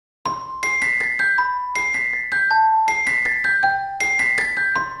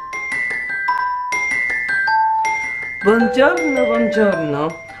Buongiorno, buongiorno.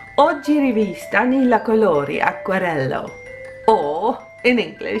 Oggi rivista Nila Colori acquerello. Or, in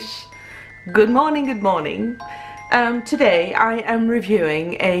English, good morning, good morning. Today I am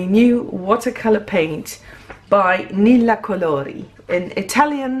reviewing a new watercolor paint by Nila Colori, an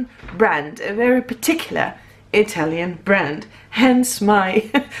Italian brand, a very particular Italian brand. Hence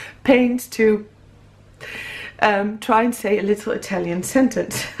my paint to try and say a little Italian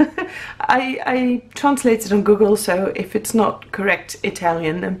sentence. I translated on Google, so if it's not correct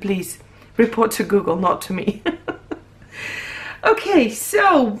Italian, then please report to Google, not to me. Okay,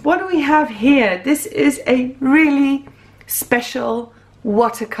 so what do we have here? This is a really special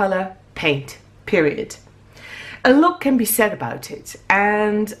watercolor paint, period. A lot can be said about it,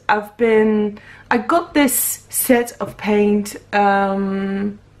 and I got this set of paint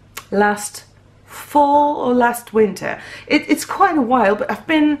last fall or last winter. It's quite a while, but I've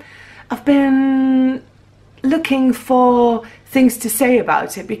been looking for things to say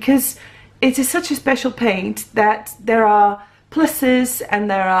about it because it is such a special paint that there are pluses and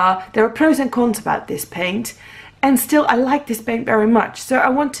there are pros and cons about this paint, and still I like this paint very much. So I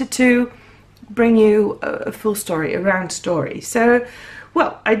wanted to bring you a full story, a round story. So,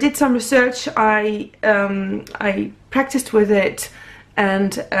 well, I did some research, I practiced with it,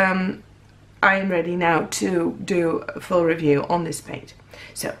 and I am ready now to do a full review on this paint.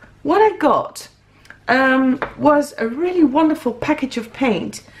 So what I got was a really wonderful package of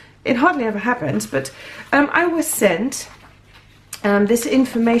paint. It hardly ever happens, but I was sent this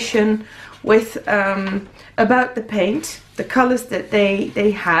information with about the paint, the colors that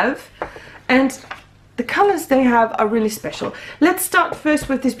they have, and the colors they have are really special. Let's start first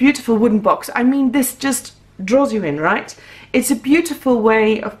with this beautiful wooden box. I mean, this just draws you in, right? It's a beautiful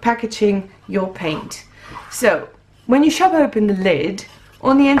way of packaging your paint. So when you shove open the lid,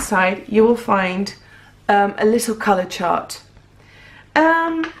 on the inside you will find a little color chart.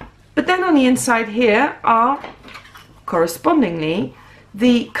 But then on the inside here are correspondingly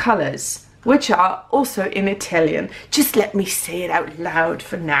the colors, which are also in Italian. Just let me say it out loud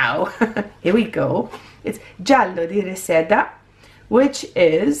for now. Here we go. It's giallo di reseda, which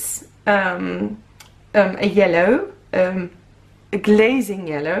is a yellow, a glazing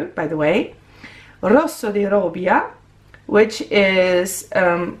yellow, by the way. Rosso di robbia, which is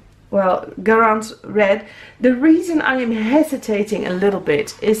well, Garant's red. The reason I am hesitating a little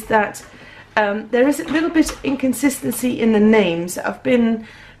bit is that there is a little bit inconsistency in the names.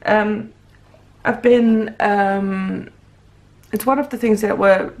 It's one of the things that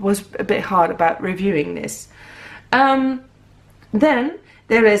was a bit hard about reviewing this. Then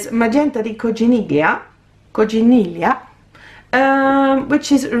there is magenta di cochineal,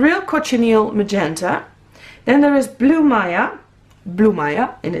 which is real cochineal magenta. Then there is blue Maya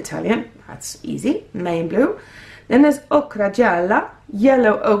in Italian, that's easy, main blue. Then there's ocra gialla,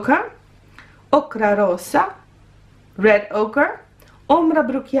 yellow ochre, ocra rossa, red ochre, ombra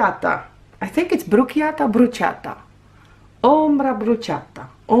bruciata. I think it's bruciata, bruciata. Ombra bruciata,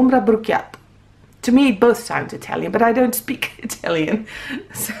 ombra bruciata. To me, both sound Italian, but I don't speak Italian.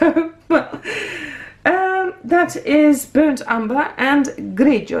 So, well, that is burnt umber and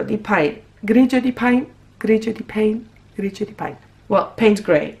grigio di pine. Grigio di pine, grigio di pine, grigio di pine. Well, paint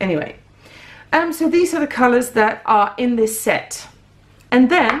grey, anyway. So these are the colors that are in this set. And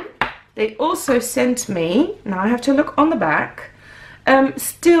then they also sent me, now I have to look on the back,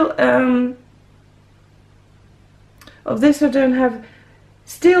 still, of this I don't have,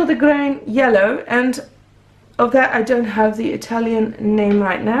 still the grain yellow, and of that I don't have the Italian name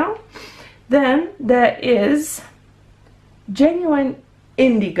right now. Then there is genuine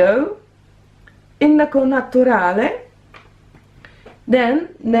indigo, indigo naturale. Then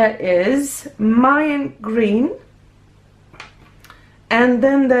there is Mayan green, and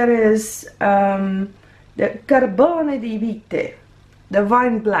then there is the carbone di vite, the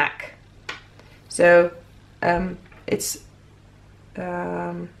vine black. So it's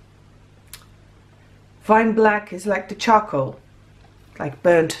vine black is like the charcoal, like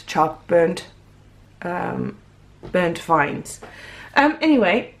burnt vines.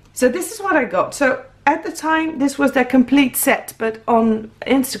 Anyway, so this is what I got. So at the time this was their complete set, but on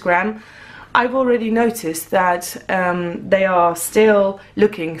Instagram I've already noticed that they are still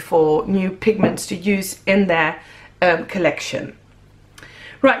looking for new pigments to use in their collection.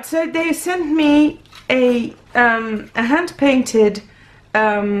 Right, so they sent me a hand-painted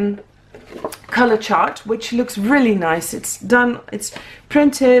color chart, which looks really nice. It's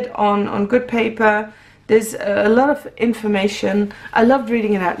printed on good paper. There's a lot of information. I loved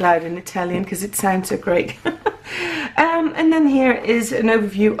reading it out loud in Italian because it sounds so great. And then here is an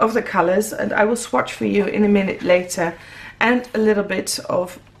overview of the colors, and I will swatch for you in a minute later, and a little bit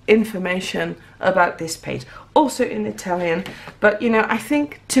of information about this paint, also in Italian. But you know, I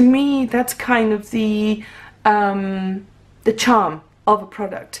think to me that's kind of the charm of a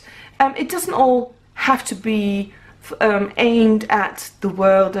product. It doesn't all have to be aimed at the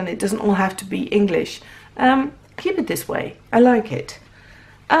world, and it doesn't all have to be English. Keep it this way. I like it.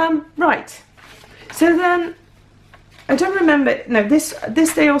 Right. So then, I don't remember. No, this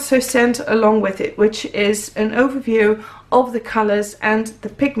they also sent along with it, which is an overview of the colors and the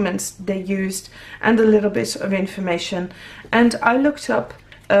pigments they used, and a little bit of information. And I looked up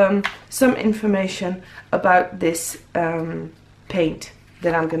some information about this paint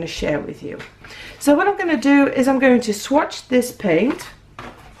that I'm going to share with you. So what I'm going to do is I'm going to swatch this paint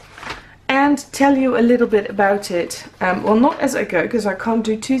and tell you a little bit about it. Well, not as I go, because I can't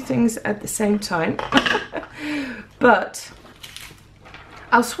do two things at the same time. But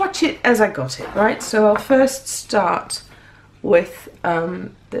I'll swatch it as I got it, right? So I'll first start with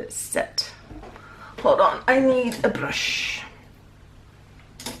the set. Hold on, I need a brush.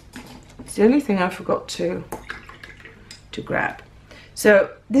 It's the only thing I forgot to grab. So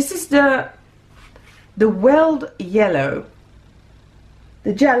this is the Weld Yellow,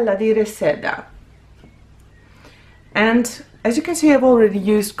 the Gialla di Reseda. And as you can see, I've already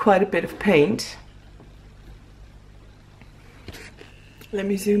used quite a bit of paint. Let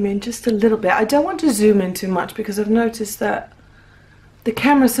me zoom in just a little bit. I don't want to zoom in too much because I've noticed that the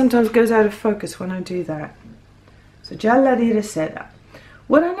camera sometimes goes out of focus when I do that. So Gialla di Reseda.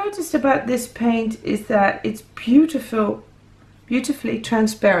 What I noticed about this paint is that it's beautifully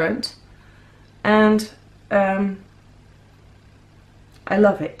transparent, and I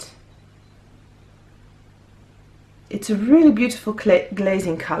love it. It's a really beautiful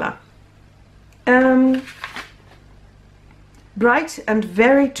glazing color. Bright and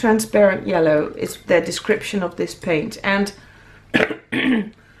very transparent yellow is their description of this paint, and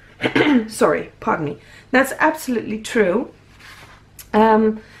sorry, pardon me, that's absolutely true.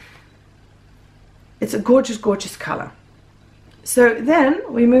 It's a gorgeous color. So then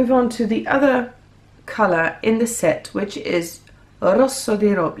we move on to the other color in the set, which is Rosso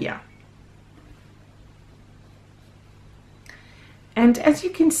di Robbia. And as you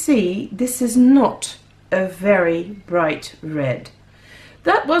can see, this is not a very bright red.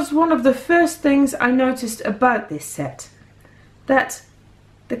 That was one of the first things I noticed about this set, that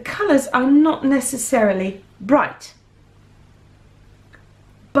the colors are not necessarily bright.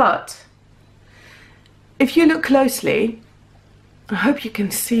 But if you look closely, I hope you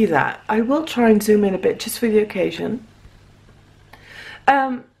can see that. I will try and zoom in a bit just for the occasion.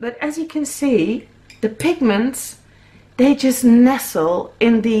 But as you can see, the pigments, they just nestle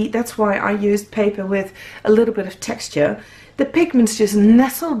in the, that's why I used paper with a little bit of texture. The pigments just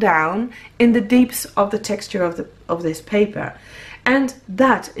nestle down in the deeps of the texture of this paper. And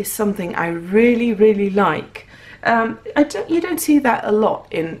that is something I really like. You don't see that a lot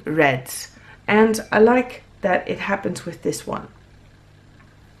in reds, and I like that it happens with this one.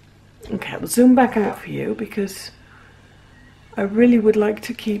 Okay, I'll zoom back out for you because I really would like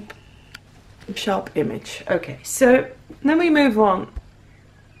to keep a sharp image. Okay, so then we move on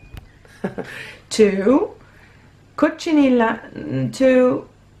to Coccinilla, to,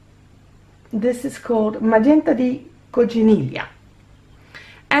 this is called Magenta di Cocciniglia.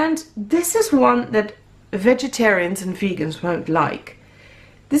 And this is one that vegetarians and vegans won't like.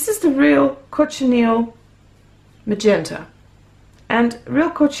 This is the real cochineal magenta. And real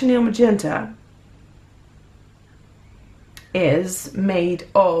cochineal magenta is made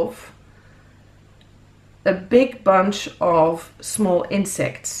of a big bunch of small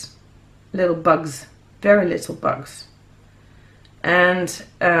insects, little bugs, very little bugs. And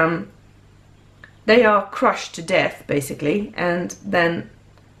they are crushed to death, basically, and then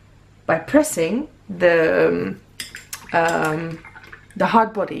by pressing the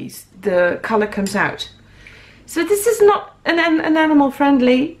hard bodies, the color comes out. So this is not an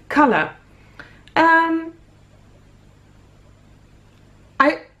animal-friendly color.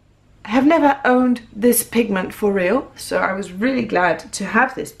 I have never owned this pigment for real, so I was really glad to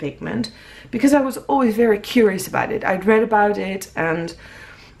have this pigment because I was always very curious about it. I'd read about it and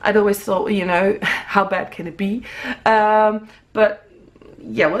I'd always thought, you know, how bad can it be? But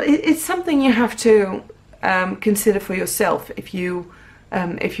yeah, well, it's something you have to consider for yourself if you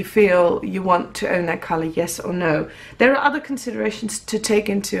feel you want to own that color, yes or no. There are other considerations to take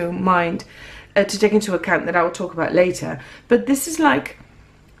into account that I will talk about later. But this is like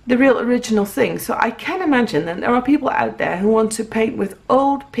the real original thing. So I can imagine that there are people out there who want to paint with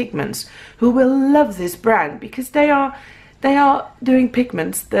old pigments who will love this brand, because they are doing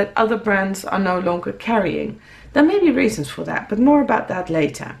pigments that other brands are no longer carrying. There may be reasons for that, but more about that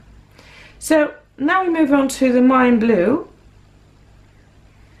later. So now we move on to the Mayan blue.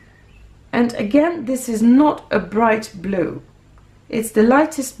 And again, this is not a bright blue. It's the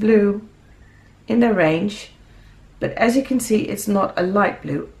lightest blue in the range, but as you can see, it's not a light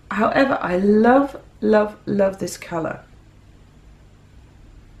blue. However, I love, love, love this color.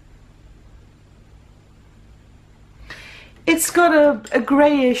 It's got a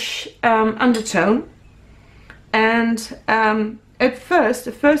grayish undertone, and at first,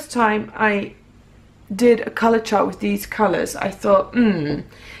 the first time I did a color chart with these colors, I thought,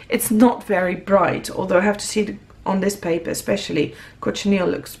 it's not very bright, although I have to see on this paper especially, cochineal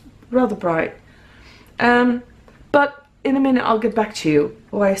looks rather bright. But in a minute I'll get back to you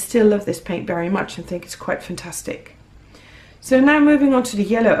why I still love this paint very much and think it's quite fantastic. So now moving on to the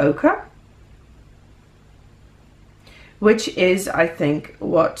yellow ochre, which is, I think,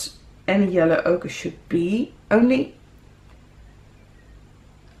 what any yellow ochre should be, only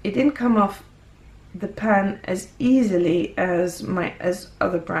it didn't come off the pan as easily as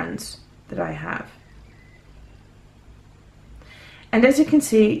other brands that I have. And as you can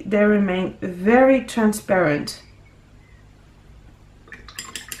see, they remain very transparent.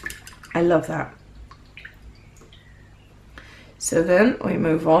 I love that. So then we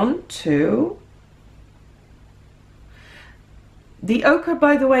move on to the ochre.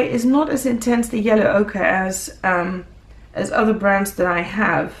 By the way, is not as intense, the yellow ochre, as other brands that I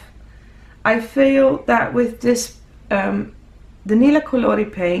have. I feel that with this, the Nila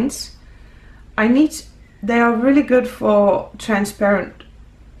Colori paints, they are really good for transparent,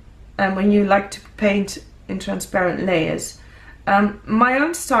 and when you like to paint in transparent layers. My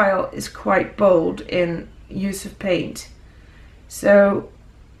own style is quite bold in use of paint, so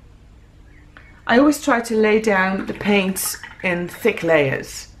I always try to lay down the paints in thick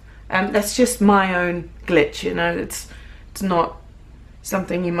layers. That's just my own glitch, you know, it's not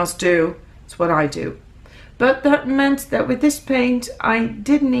something you must do, it's what I do. But that meant that with this paint I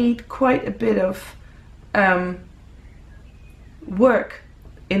did need quite a bit of work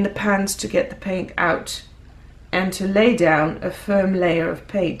in the pans to get the paint out and to lay down a firm layer of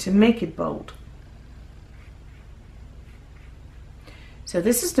paint to make it bold. So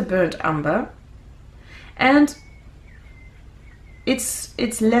this is the burnt umber, and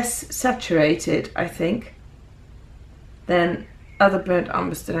it's less saturated, I think, than other burnt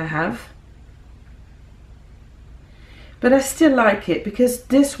umbers that I have. But I still like it, because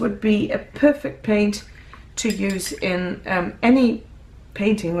this would be a perfect paint to use in any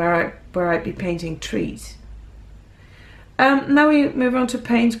painting where I'd be painting trees. Now we move on to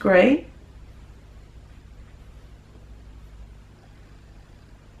Payne's Grey.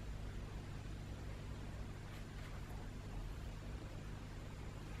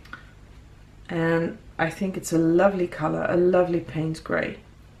 And I think it's a lovely color, a lovely Payne's Grey.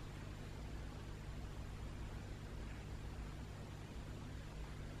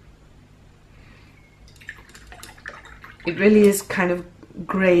 It really is kind of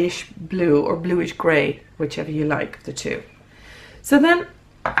grayish blue or bluish grey, whichever you like, the two. So then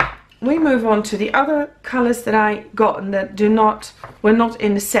we move on to the other colors that I got and that were not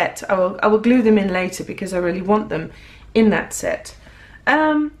in the set. I will glue them in later because I really want them in that set.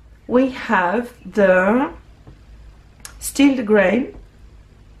 We have the Steel de Grain,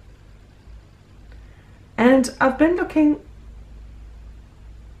 and I've been looking.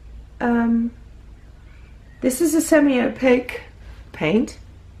 This is a semi-opaque paint,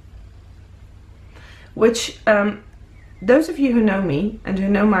 which those of you who know me and who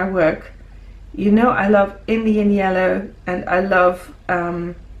know my work, you know I love Indian yellow, and I love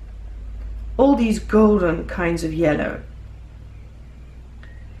all these golden kinds of yellow.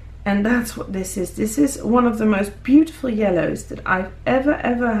 And that's what this is. This is one of the most beautiful yellows that I've ever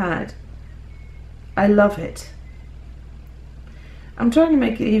had. I love it. I'm trying to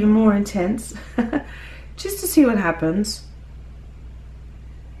make it even more intense just to see what happens.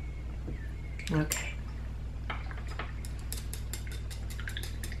 Okay.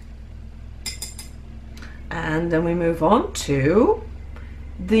 And then we move on to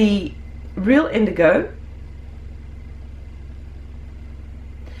the Real Indigo.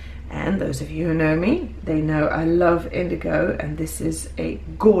 And those of you who know me, they know I love indigo, and this is a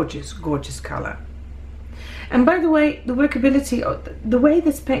gorgeous, gorgeous color. And by the way, the workability, the way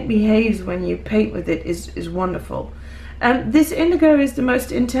this paint behaves when you paint with it is wonderful. This indigo is the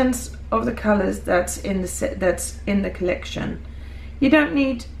most intense of the colors that's in the collection. you don't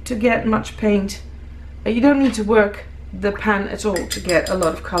need to get much paint. You don't need to work the pan at all to get a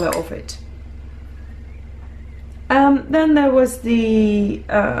lot of color off it. Then there was the,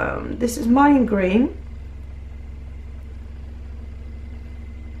 this is Mayan green.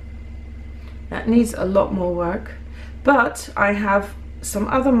 That needs a lot more work, but I have some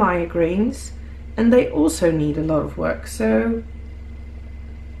other Maya greens and they also need a lot of work. So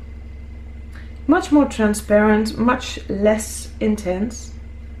much more transparent, much less intense,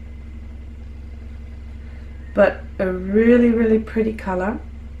 but a really pretty color.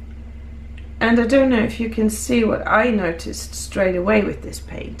 And I don't know if you can see what I noticed straight away with this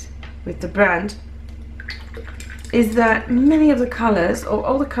paint, with the brand, is that many of the colors, or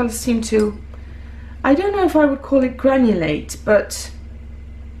all the colors, seem to, I don't know if I would call it granulate, but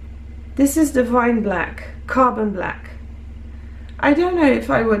this is divine black, carbon black. I don't know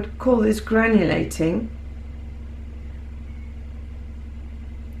if I would call this granulating.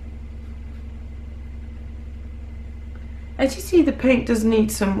 As you see, the paint does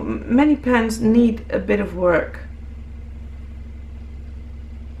need some, many pans need a bit of work.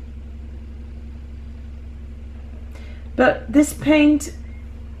 But this paint,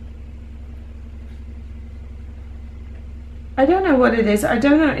 I don't know what it is. I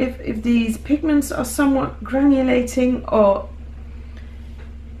don't know if these pigments are somewhat granulating, or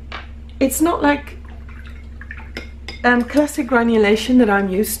it's not like classic granulation that I'm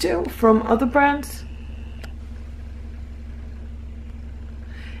used to from other brands.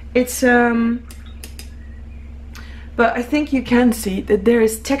 It's but I think you can see that there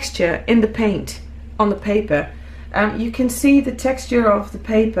is texture in the paint on the paper. You can see the texture of the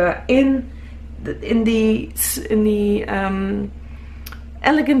paper in the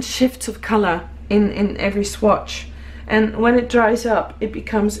elegant shifts of color in every swatch, and when it dries up it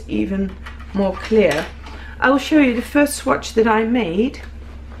becomes even more clear. I will show you the first swatch that I made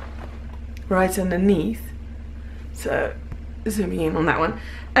right underneath, so zooming in on that one,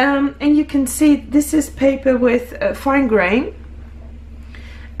 and you can see this is paper with fine grain,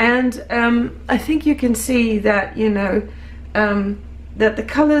 and I think you can see that, you know, that the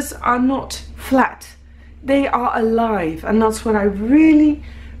colors are not flat, they are alive, and that's what I really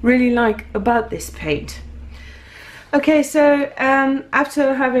like about this paint. Okay, so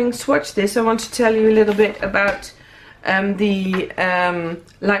after having swatched this, I want to tell you a little bit about the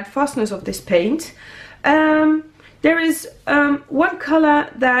light fastness of this paint. There is one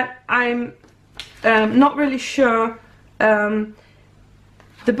color that I'm not really sure. The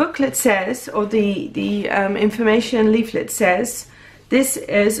booklet says, or the information leaflet says, this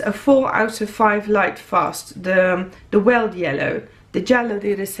is a 4 out of 5 light fast, the weld yellow, the giallo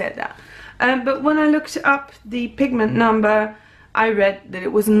di reseda. But when I looked up the pigment number, I read that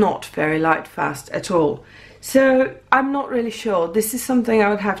it was not very light fast at all. So I'm not really sure. This is something I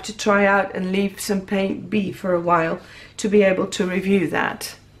would have to try out and leave some paint be for a while to be able to review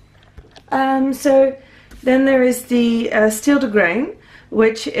that. So then there is the Steel de Grain,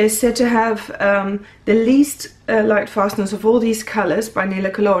 which is said to have the least light fastness of all these colors by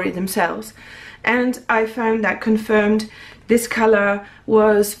Nila Colori themselves. And I found that confirmed. This color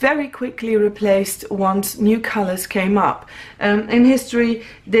was very quickly replaced once new colors came up. In history,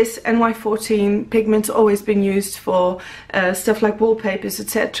 this NY14 pigment's always been used for stuff like wallpapers,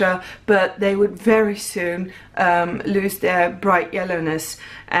 etc., but they would very soon lose their bright yellowness,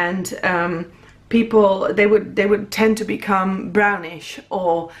 and people, they would tend to become brownish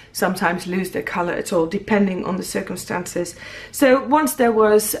or sometimes lose their color at all, depending on the circumstances. So once there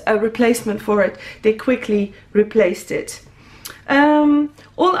was a replacement for it, they quickly replaced it.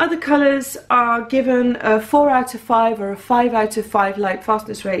 All other colors are given a 4 out of 5 or a 5 out of 5 light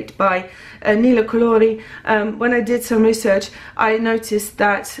fastness rate by Nila Colori. When I did some research, I noticed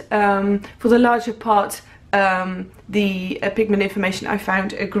that for the larger part, the pigment information I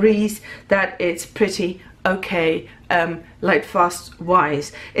found agrees that it's pretty okay light fast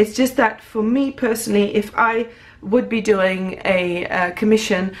wise. It's just that for me personally, if I would be doing a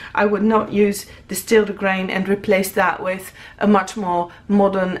commission, I would not use the Steel de Grain and replace that with a much more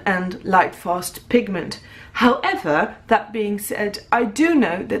modern and light fast pigment. However, that being said, I do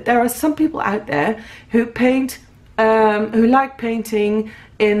know that there are some people out there who paint, who like painting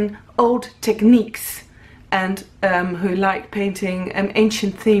in old techniques, and who like painting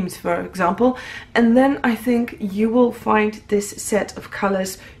ancient themes, for example, and then I think you will find this set of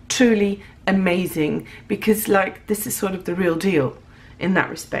colors truly amazing, because like this is sort of the real deal in that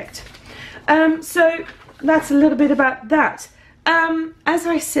respect. So that's a little bit about that. As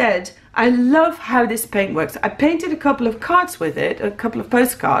I said, I love how this paint works. I painted a couple of cards with it, a couple of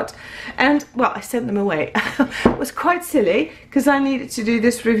postcards, and well, I sent them away. It was quite silly because I needed to do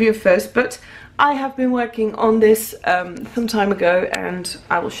this review first, but I have been working on this some time ago, and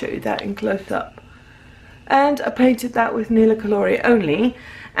I will show you that in close up. And I painted that with Nila Colori only,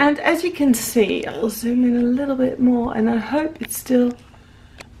 and as you can see, I'll zoom in a little bit more, and I hope it's still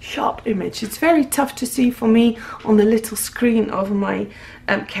sharp image. It's very tough to see for me on the little screen of my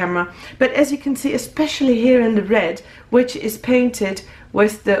camera, but as you can see, especially here in the red, which is painted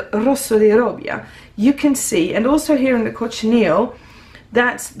with the Rosso di Robbia, you can see, and also here in the cochineal,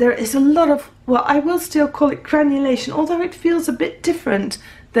 that there is a lot of, well, I will still call it granulation, although it feels a bit different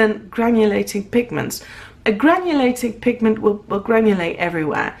than granulating pigments. A granulating pigment will granulate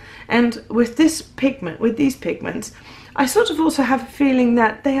everywhere, and with this pigment, with these pigments, I sort of also have a feeling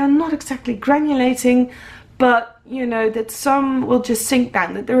that they are not exactly granulating, but you know, that some will just sink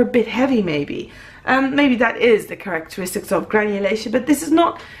down, that they're a bit heavy maybe. Maybe that is the characteristics of granulation, but this is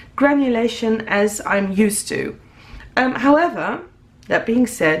not granulation as I'm used to. However, that being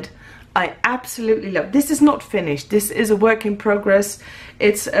said, I absolutely love. This is not finished. This is a work in progress.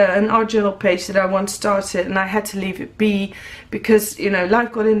 It's an art journal page that I once started, and I had to leave it be because, you know,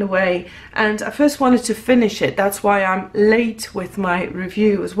 life got in the way, and I first wanted to finish it. That's why I'm late with my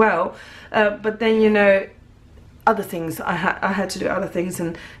review as well. But then, you know, other things, I had to do other things,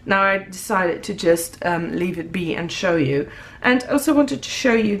 and now I decided to just leave it be and show you. And also wanted to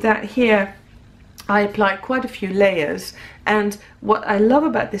show you that here I applied quite a few layers, and what I love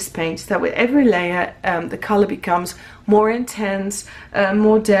about this paint is that with every layer the color becomes more intense,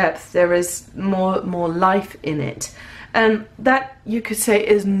 more depth, there is more life in it, and that you could say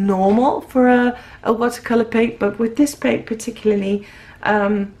is normal for a watercolor paint, but with this paint particularly,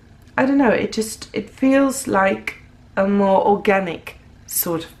 I don't know, it feels like a more organic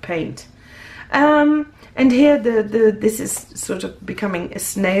sort of paint. And here this is sort of becoming a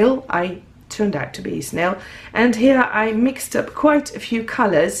snail. I turned out to be a snail, and here I mixed up quite a few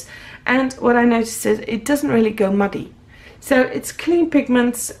colors, and what I noticed is it doesn't really go muddy, so it's clean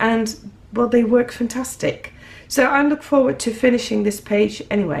pigments, and well, they work fantastic. So I look forward to finishing this page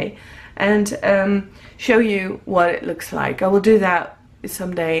anyway, and show you what it looks like. I will do that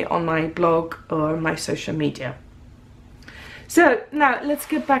someday on my blog or my social media. So now let's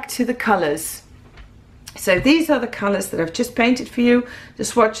get back to the colors. So these are the colors that I've just painted for you. The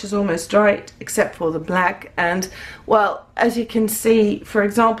swatch is almost dried except for the black, and well, as you can see, for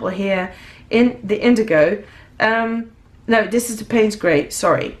example, here in the indigo, no, this is the Payne's Grey,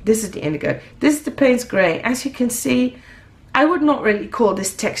 sorry, this is the indigo, this is the Payne's Grey. As you can see, I would not really call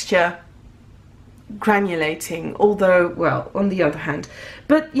this texture granulating, although, well, on the other hand,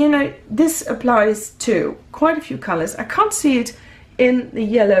 but you know, this applies to quite a few colors. I can't see it in the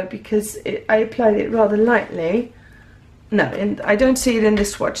yellow because I applied it rather lightly. No, and I don't see it in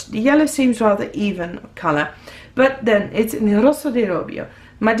this swatch. The yellow seems rather even color, but then it's in the Rosso di Robbio,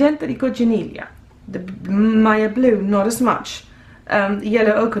 Magenta di Cochineal, the Maya blue not as much, the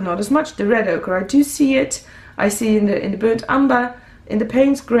yellow ochre not as much, the red ochre I do see it. I see in the burnt umber, in the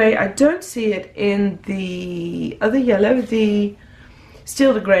Payne's Grey. I don't see it in the other yellow,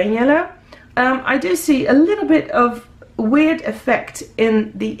 still the grey yellow. I do see a little bit of weird effect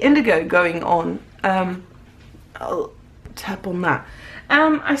in the indigo going on. I'll tap on that.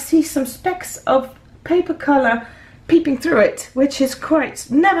 I see some specks of paper color peeping through it, which is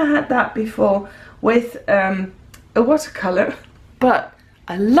quite, never had that before with a watercolor, but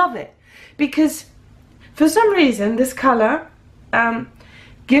I love it because for some reason this color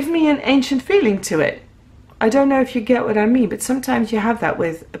gives me an ancient feeling to it. I don't know if you get what I mean, but sometimes you have that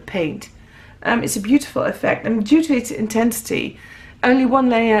with a paint. It's a beautiful effect, and due to its intensity, only one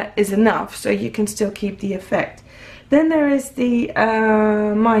layer is enough, so you can still keep the effect. Then there is the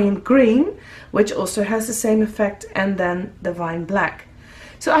Mayan green, which also has the same effect, and then the vine black.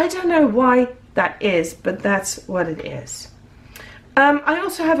 So I don't know why that is, but that's what it is. I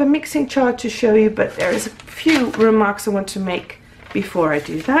also have a mixing chart to show you, but there is a few remarks I want to make before I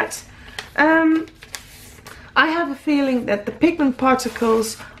do that. I have a feeling that the pigment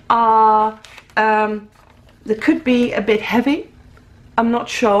particles are they could be a bit heavy. I'm not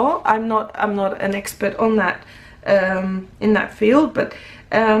sure. I'm not an expert on that in that field, but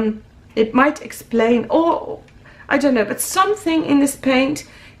it might explain, or I don't know, but something in this paint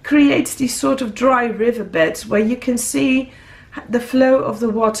creates these sort of dry riverbeds where you can see the flow of the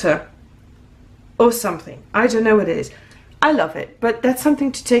water or something. I don't know what it is. I love it, but that's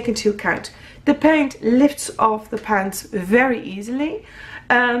something to take into account. The paint lifts off the pans very easily,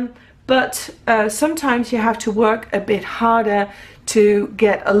 but sometimes you have to work a bit harder to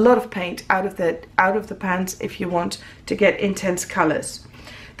get a lot of paint out of the pans if you want to get intense colors.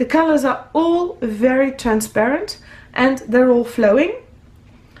 The colors are all very transparent and they're all flowing.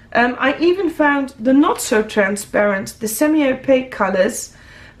 I even found the not so transparent, the semi-opaque colors,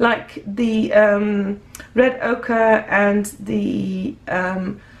 like the red ochre and the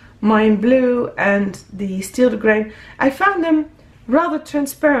Mayan blue and the steel de grain. I found them rather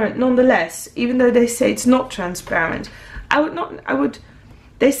transparent nonetheless, even though they say it's not transparent.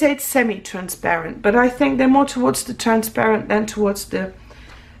 They say it's semi-transparent, but I think they're more towards the transparent than towards the,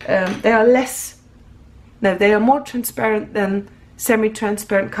 they are more transparent than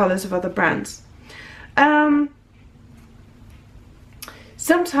semi-transparent colors of other brands.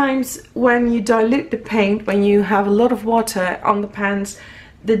 Sometimes when you dilute the paint, when you have a lot of water on the pans,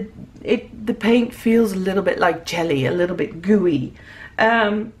 the paint feels a little bit like jelly, a little bit gooey.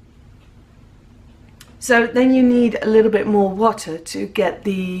 So then you need a little bit more water to get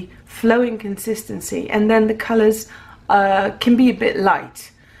the flowing consistency, and then the colors can be a bit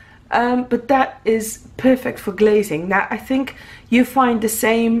light. But that is perfect for glazing. Now I think you find the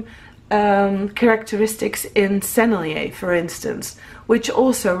same characteristics in Sennelier, for instance, which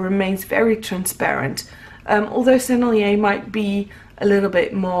also remains very transparent, although Sennelier might be a little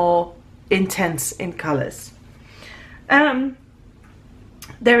bit more intense in colors.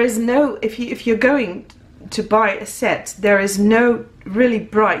 There is no, if you're going to buy a set, there is no really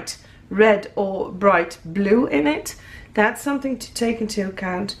bright red or bright blue in it. That's something to take into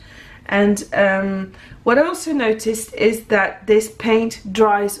account. And what I also noticed is that this paint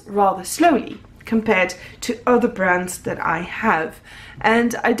dries rather slowly compared to other brands that I have.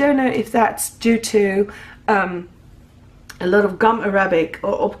 And I don't know if that's due to a lot of gum arabic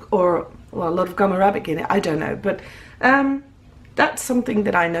or well, a lot of gum arabic in it, I don't know. But that's something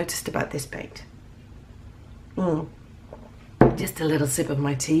that I noticed about this paint. Just a little sip of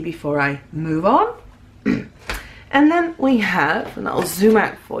my tea before I move on. And then we have, and I'll zoom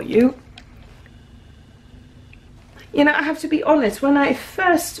out for you. You know, I have to be honest, when I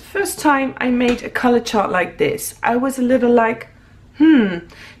first time I made a color chart like this, I was a little like,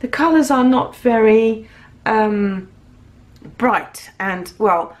 the colors are not very bright. And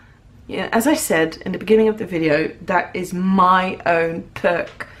well, yeah, as I said in the beginning of the video, that is my own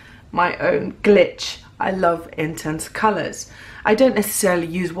perk, my own glitch. I love intense colors. I don't necessarily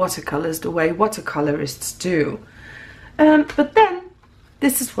use watercolors the way watercolorists do. But then,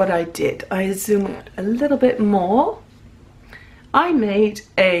 this is what I did. I zoomed out a little bit more. I made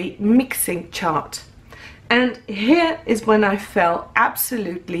a mixing chart. And here is when I fell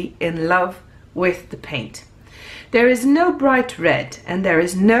absolutely in love with the paint. There is no bright red and there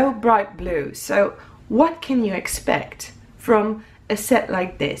is no bright blue. So what can you expect from a set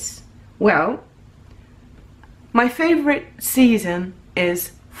like this? Well, my favorite season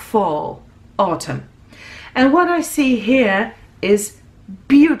is fall, autumn. And what I see here is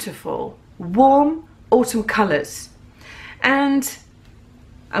beautiful, warm autumn colors. And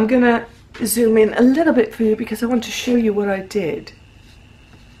I'm gonna zoom in a little bit for you because I want to show you what I did.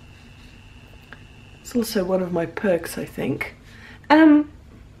 It's also one of my perks, I think.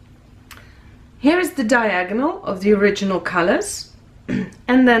 Here is the diagonal of the original colors.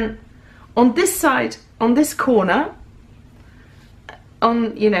 And then on this side, on this corner,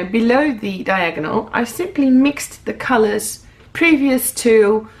 on, you know, below the diagonal, I simply mixed the colors previous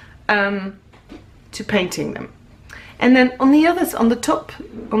to painting them. And then on the others, on the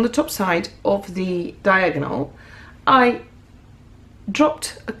top side of the diagonal, I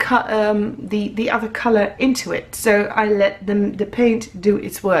dropped the other color into it. So I let the paint do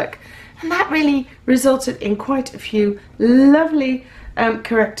its work, and that really resulted in quite a few lovely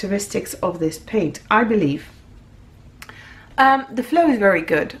characteristics of this paint, I believe. The flow is very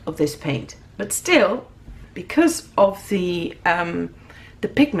good of this paint, but still, because of the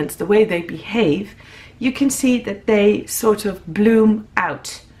pigments, the way they behave, you can see that they sort of bloom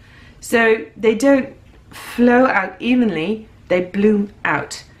out. So they don't flow out evenly, they bloom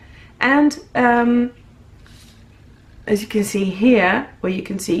out. And as you can see here, where you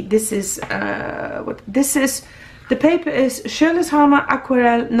can see this is what this is. The paper is Schöneshalmer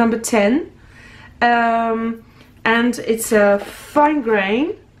Aquarelle number 10, and it's a fine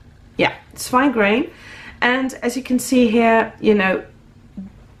grain. Yeah, it's fine grain. And as you can see here, you know,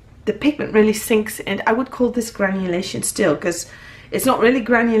 the pigment really sinks in. I would call this granulation still, because it's not really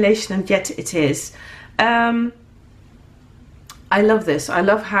granulation, and yet it is. I love this. I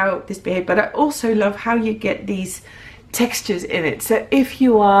love how this behaves, but I also love how you get these textures in it. So if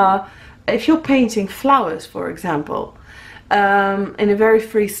you're painting flowers, for example, in a very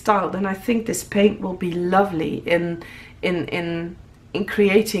free style, then I think this paint will be lovely in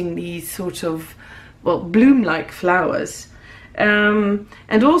creating these sort of, well, bloom-like flowers. And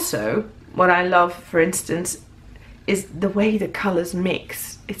also, what I love, for instance, is the way the colors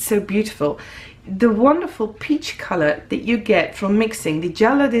mix. It's so beautiful. The wonderful peach color that you get from mixing the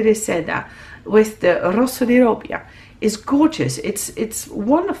giallo di reseda with the rosso di robbia is gorgeous. It's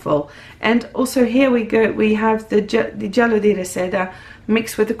wonderful. And also here we have the giallo di reseda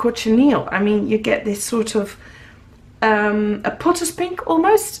mixed with the cochineal. I mean, you get this sort of a potter's pink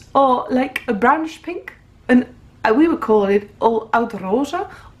almost, or like a brownish pink, and we would call it oud rosa,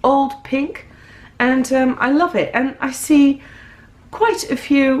 old pink. And I love it. And I see quite a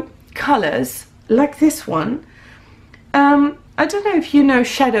few colors like this one. I don't know if you know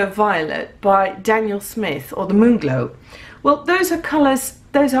Shadow Violet by Daniel Smith, or the Moonglow. Well, those are colors,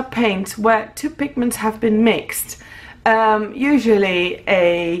 those are paints where two pigments have been mixed. Usually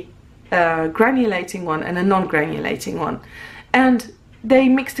a granulating one and a non-granulating one. And they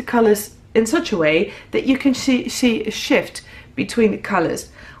mix the colors in such a way that you can see a shift between the colors.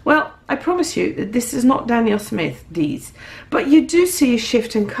 Well, I promise you that this is not Daniel Smith, these, but you do see a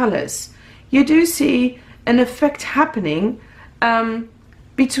shift in colors. You do see an effect happening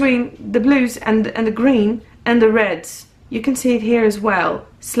between the blues and the green and the reds. You can see it here as well,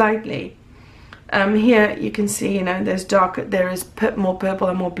 slightly. Here you can see, you know, there's darker, there is more purple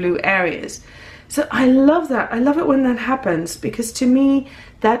and more blue areas. So I love that. I love it when that happens, because to me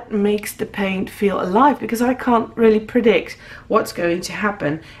that makes the paint feel alive, because I can't really predict what's going to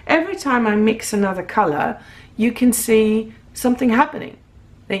happen. Every time I mix another color, you can see something happening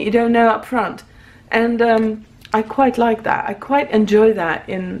that you don't know up front. And I quite like that. I quite enjoy that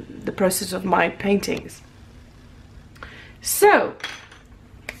in the process of my paintings. So,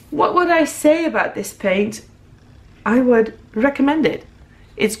 what would I say about this paint? I would recommend it.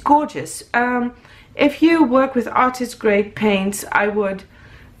 It's gorgeous. If you work with artist grade paints, I would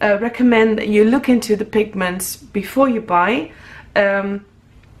recommend that you look into the pigments before you buy.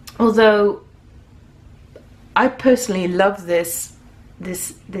 Although I personally love this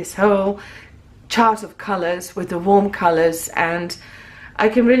whole chart of colors with the warm colors, and I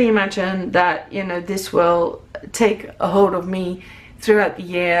can really imagine that, you know, this will take a hold of me throughout the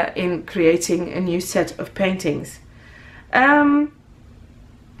year in creating a new set of paintings.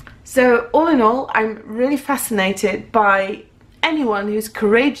 So all in all, I'm really fascinated by anyone who's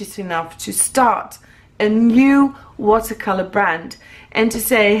courageous enough to start a new watercolor brand and to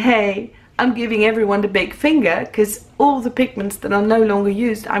say, hey, I'm giving everyone the big finger, because all the pigments that are no longer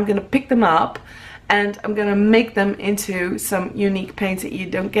used, I'm going to pick them up and I'm going to make them into some unique paints that you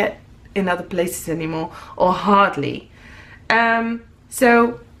don't get in other places anymore, or hardly.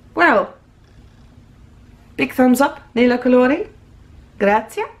 So, well, big thumbs up, Nila Colori,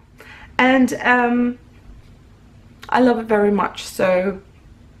 grazie, and I love it very much. So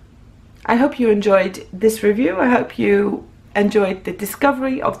I hope you enjoyed this review. I hope you enjoyed the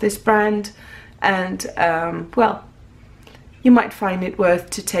discovery of this brand, and well, you might find it worth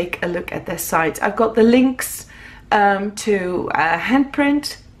to take a look at their site. I've got the links to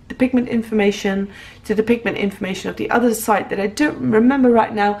Handprint, the pigment information, to the pigment information of the other site that I don't remember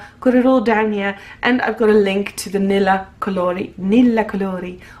right now. Got it all down here, and I've got a link to the Nila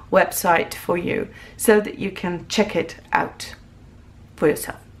Colori website for you, so that you can check it out for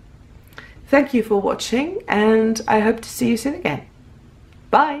yourself. Thank you for watching, and I hope to see you soon again.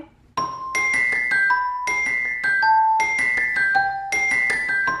 Bye!